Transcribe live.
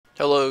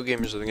Hello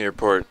gamers with the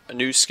report. A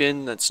new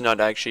skin that's not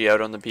actually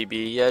out on the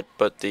PBE yet,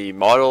 but the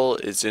model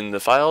is in the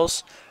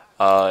files,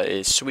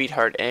 is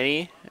SweetHeart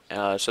Annie.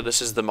 So this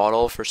is the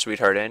model for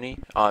SweetHeart Annie.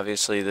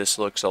 Obviously this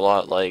looks a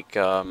lot like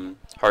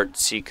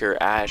HeartSeeker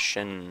Ash,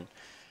 and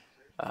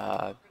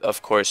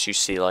of course you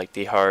see like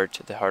the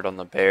heart on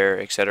the bear,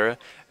 etc.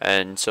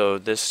 And so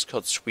this is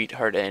called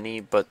SweetHeart Annie,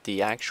 but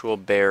the actual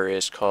bear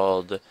is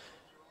called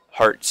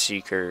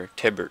HeartSeeker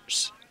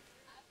Tibbers.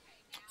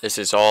 This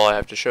is all I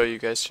have to show you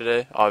guys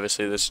today.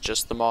 Obviously this is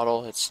just the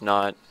model, it's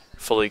not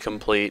fully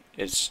complete,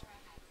 it's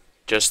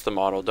just the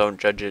model. Don't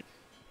judge it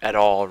at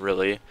all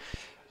really.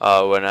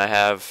 When I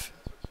have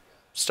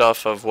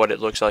stuff of what it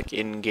looks like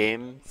in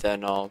game,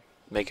 then I'll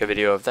make a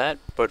video of that,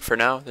 but for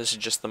now this is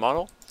just the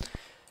model,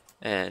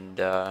 and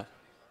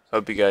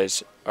hope you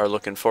guys are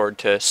looking forward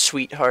to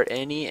SweetHeart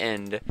Annie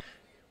and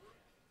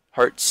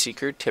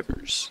HeartSeeker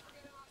Tibbers.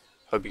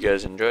 Hope you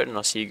guys enjoyed, and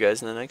I'll see you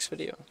guys in the next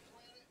video.